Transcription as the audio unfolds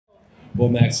Well,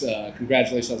 Max,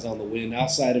 congratulations on the win.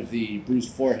 Outside of the bruised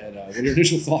forehead, what are your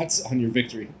initial thoughts on your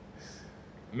victory?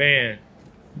 Man,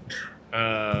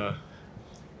 uh,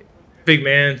 big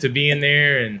man to be in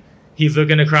there, and he's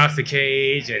looking across the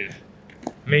cage and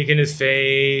making his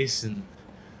face, and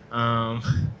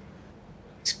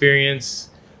experience.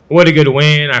 What a good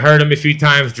win. I heard him a few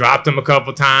times, dropped him a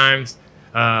couple times.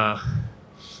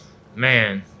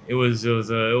 Man, it was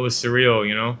surreal,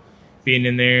 you know, being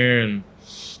in there, and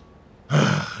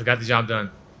I got the job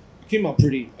done. You came out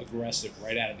pretty aggressive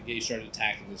right out of the gate. You started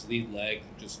attacking this lead leg,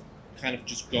 just putting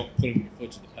your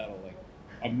foot to the pedal like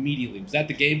immediately. Was that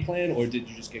the game plan, or did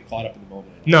you just get caught up in the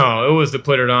moment? No, it was to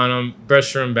put it on him,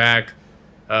 pressure him back,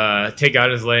 take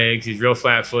out his legs. He's real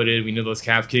flat-footed. We knew those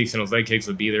calf kicks and those leg kicks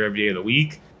would be there every day of the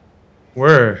week.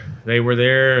 They were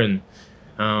there, and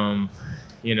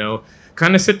you know,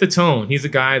 kind of set the tone. He's a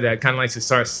guy that kind of likes to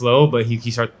start slow, but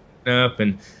he starts up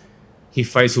and he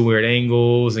fights with weird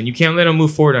angles, and you can't let him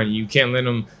move forward on you. You can't let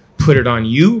him put it on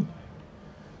you.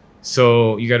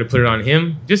 So you got to put it on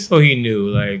him, just so he knew.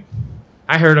 Like,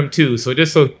 I heard him too, so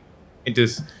just so he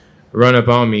just run up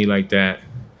on me like that.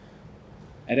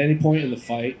 At any point in the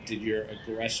fight, did your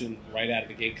aggression right out of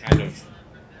the gate kind of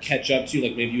catch up to you?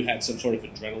 Like maybe you had some sort of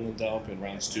adrenaline dump in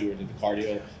rounds 2, or did the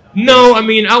cardio? No, I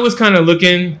mean, I was kind of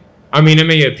looking. I mean, it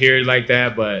may have appeared like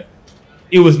that, but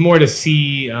it was more to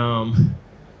see,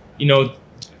 you know,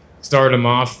 start him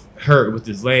off hurt with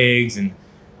his legs and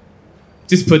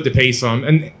just put the pace on him.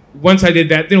 And once I did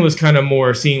that, then it was kind of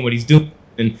more seeing what he's doing.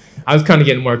 And I was kind of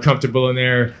getting more comfortable in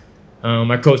there.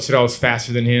 My coach said I was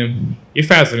faster than him. You're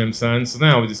faster than him, son. So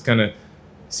now I was just kind of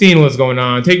seeing what's going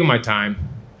on, taking my time,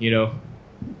 you know.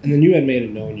 And then you had made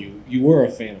it known you were a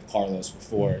fan of Carlos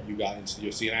before you got into the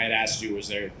UFC, and I had asked you,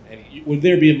 would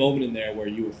there be a moment in there where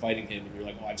you were fighting him and you're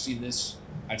like, oh, I've seen this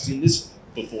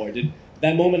before? Did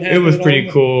that moment happen? It was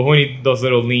pretty cool when he those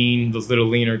little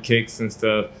leaner kicks and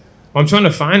stuff. I'm trying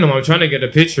to find him. I'm trying to get a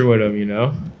picture with him, you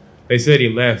know. They said he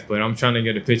left, but I'm trying to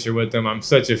get a picture with him. I'm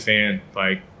such a fan.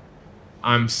 Like,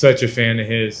 I'm such a fan of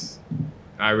his.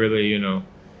 I really, you know,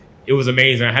 it was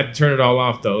amazing. I had to turn it all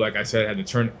off, though. Like I said, I had to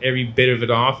turn every bit of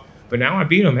it off. But now I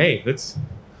beat him. Hey, let's,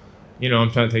 you know,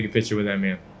 I'm trying to take a picture with that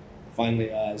man. Finally,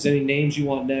 is there any names you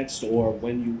want next, or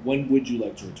when would you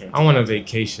like to return? I want a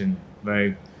vacation.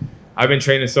 Like, I've been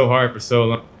training so hard for so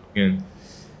long, and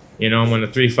you know, I'm on a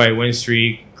 3-fight win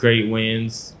streak, great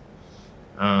wins.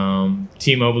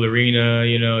 T-Mobile Arena,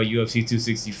 you know, UFC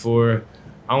 264.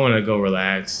 I want to go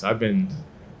relax. I've been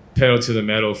pedal to the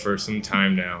metal for some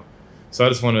time now. So I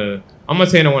just want to, I'm not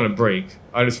saying I want to break.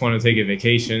 I just want to take a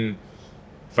vacation,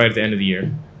 fight at the end of the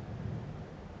year.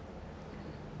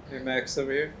 Hey, Max,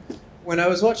 over here. When I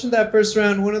was watching that first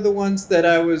round, one of the ones that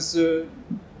I was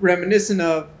reminiscent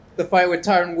of, the fight with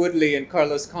Tyron Woodley and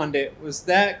Carlos Condit, was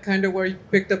that kind of where you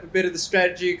picked up a bit of the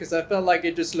strategy? Because I felt like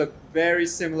it just looked very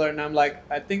similar, and I'm like,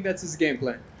 I think that's his game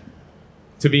plan.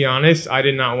 To be honest, I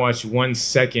did not watch 1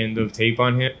 second of tape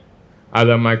on him. I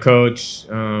let my coach,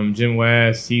 Jim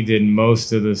West, he did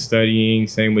most of the studying.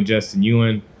 Same with Justin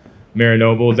Ewan,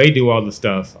 Marinoble. They do all the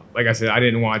stuff. Like I said, I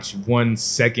didn't watch 1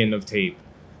 second of tape.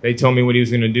 They told me what he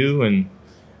was going to do, and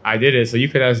I did it. So you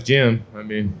could ask Jim. I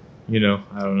mean, you know,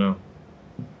 I don't know.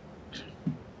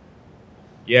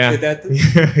 Yeah.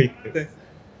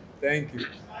 Thank you.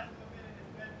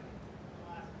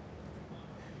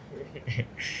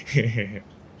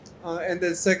 And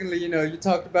then secondly, you know, you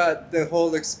talked about the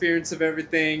whole experience of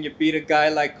everything. You beat a guy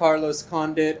like Carlos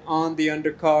Condit on the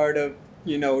undercard of,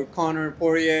 you know, Conor and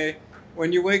Poirier.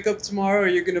 When you wake up tomorrow, are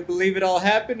you going to believe it all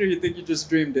happened, or you think you just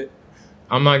dreamed it?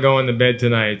 I'm not going to bed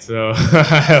tonight, so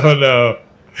I don't know.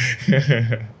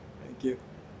 Thank you.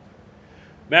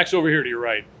 Max, over here to your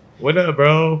right. What up,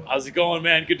 bro? How's it going,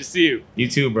 man? Good to see you. You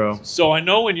too, bro. So I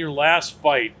know in your last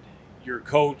fight, your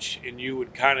coach and you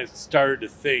had kind of started to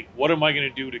think, what am I going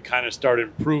to do to kind of start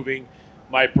improving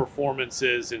my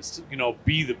performances and, you know,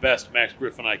 be the best Max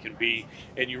Griffin I can be?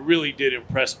 And you really did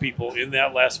impress people in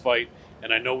that last fight.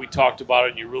 And I know we talked about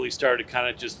it, and you really started to kind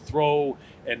of just throw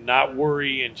and not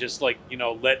worry and just, like, you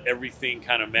know, let everything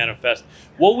kind of manifest.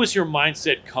 What was your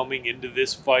mindset coming into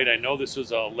this fight? I know this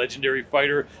was a legendary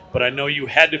fighter, but I know you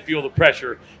had to feel the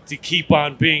pressure to keep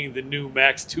on being the new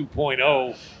Max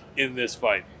 2.0 in this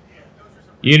fight.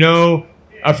 You know,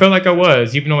 I felt like I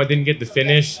was, even though I didn't get the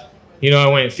finish. You know,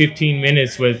 I went 15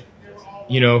 minutes with,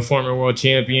 you know, former world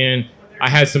champion. I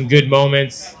had some good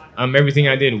moments. Everything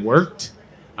I did worked.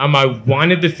 I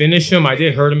wanted to finish him. I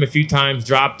did hurt him a few times,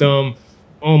 dropped him,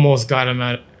 almost got him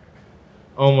out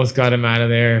of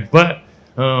there. But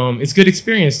it's good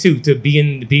experience too, to be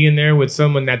in there with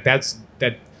someone that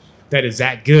that is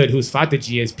that good, who's fought the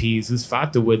GSPs, who's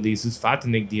fought the Woodleys, who's fought the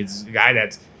Nick Diaz, a guy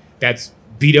that's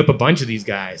beat up a bunch of these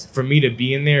guys. For me to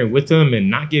be in there with them and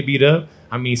not get beat up,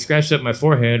 I mean, scratched up my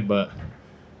forehead, but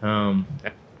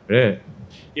that's it.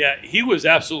 Yeah, he was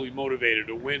absolutely motivated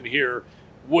to win here.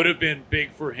 Would have been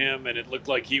big for him, and it looked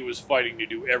like he was fighting to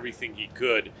do everything he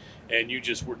could, and you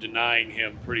just were denying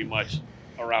him pretty much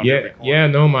around every corner. Yeah,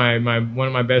 no, my one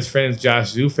of my best friends,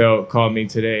 Josh Zufeld, called me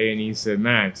today, and he said,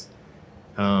 Max,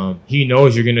 he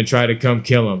knows you're going to try to come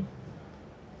kill him.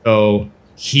 So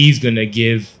he's going to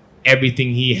give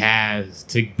everything he has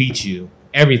to beat you.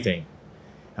 Everything.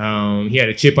 He had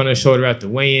a chip on his shoulder at the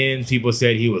weigh-ins. People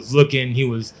said he was looking.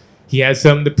 He had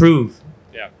something to prove.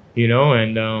 Yeah. You know,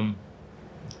 and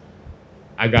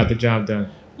I got the job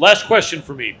done. Last question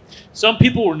for me. Some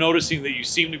people were noticing that you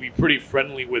seem to be pretty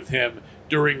friendly with him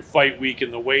during fight week in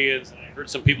the weigh-ins. And I heard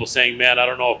some people saying, man, I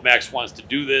don't know if Max wants to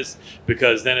do this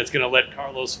because then it's going to let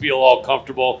Carlos feel all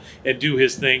comfortable and do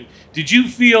his thing. Did you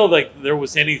feel like there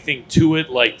was anything to it?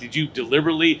 Like, did you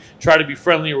deliberately try to be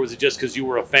friendly, or was it just because you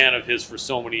were a fan of his for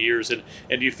so many years? And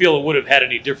do you feel it would have had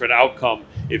any different outcome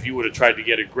if you would have tried to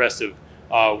get aggressive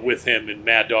with him and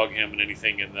mad dog him and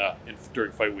anything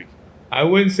during fight week? I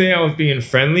wouldn't say I was being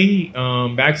friendly.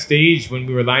 Backstage, when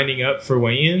we were lining up for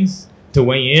weigh-ins to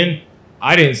weigh in,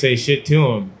 I didn't say shit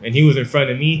to him, and he was in front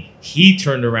of me. He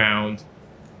turned around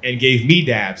and gave me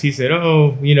dabs. He said,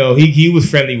 "Oh, you know," he was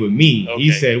friendly with me. Okay.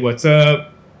 He said, "What's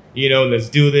up? You know, let's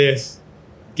do this."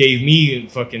 Gave me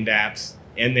fucking dabs,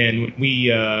 and then when we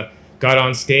got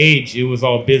on stage, it was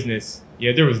all business.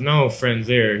 Yeah, there was no friends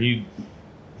there.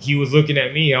 He was looking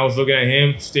at me. I was looking at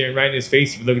him, staring right in his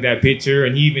face. If you look at that picture,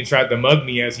 and he even tried to mug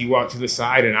me as he walked to the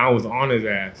side, and I was on his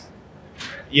ass.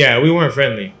 Yeah, we weren't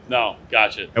friendly. No,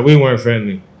 gotcha. And we weren't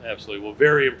friendly. Absolutely. Well,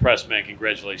 very impressed, man.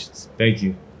 Congratulations. Thank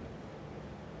you.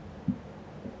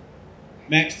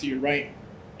 Max, to your right,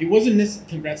 it wasn't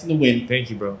congrats on the win. Thank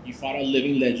you, bro. You fought a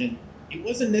living legend. It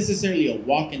wasn't necessarily a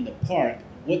walk in the park.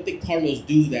 What did Carlos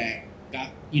do that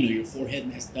got, your forehead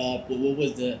messed up? What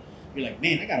was you're like,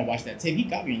 man, I got to watch that tape. He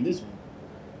got me on this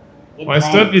one. I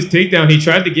stuffed his takedown. He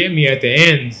tried to get me at the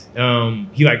end.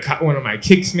 He caught one of my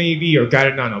kicks maybe, or got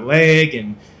it on a leg,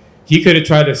 and he could have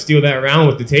tried to steal that round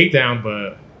with the takedown,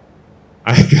 but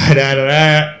I got out of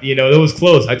that. It was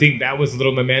close. I think that was a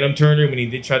little momentum turner when he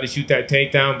did try to shoot that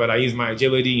takedown, but I used my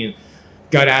agility and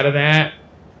got out of that.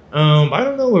 I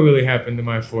don't know what really happened to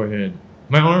my forehead.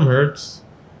 My arm hurts.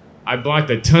 I blocked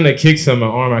a ton of kicks on my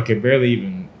arm. I could barely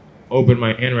even open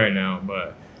my hand right now,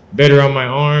 but better on my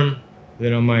arm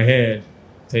than on my head,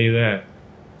 I'll tell you that.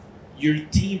 Your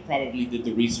team probably did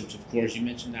the research, of course. You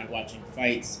mentioned not watching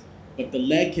fights, but the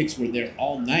leg kicks were there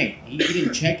all night. He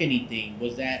didn't check anything.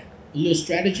 Was that a little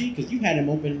strategy? Because you had him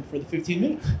open for the 15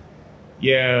 minutes.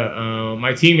 Yeah,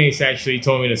 my teammates actually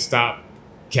told me to stop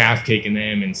calf kicking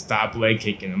them and stop leg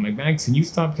kicking. I'm like, Max, can you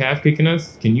stop calf kicking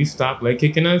us? Can you stop leg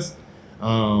kicking us?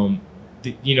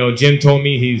 Jim told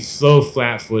me he's so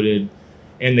flat-footed,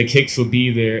 and the kicks will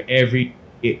be there every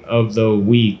of the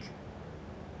week.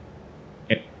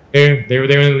 And they were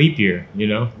there in a leap year,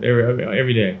 they were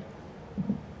every day.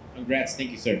 Congrats.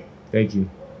 Thank you, sir. Thank you.